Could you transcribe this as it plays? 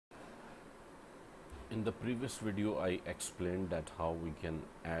In the previous video I explained that how we can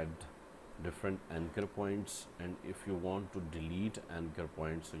add different anchor points, and if you want to delete anchor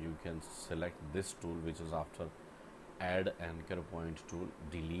points, so you can select this tool, which is after add anchor point tool,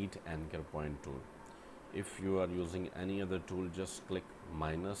 delete anchor point tool. If you are using any other tool, just click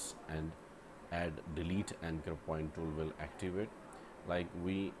minus and add delete anchor point tool will activate. Like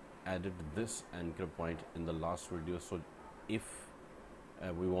we added this anchor point in the last video, so if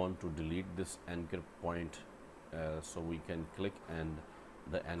we want to delete this anchor point, so we can click and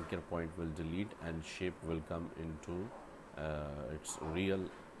the anchor point will delete and shape will come into its real,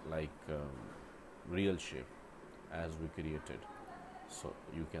 real shape as we created. So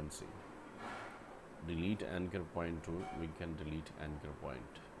you can see delete anchor point tool, we can delete anchor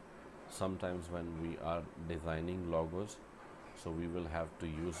point. Sometimes when we are designing logos, so we will have to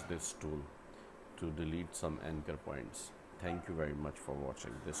use this tool to delete some anchor points. Thank you very much for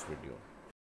watching this video.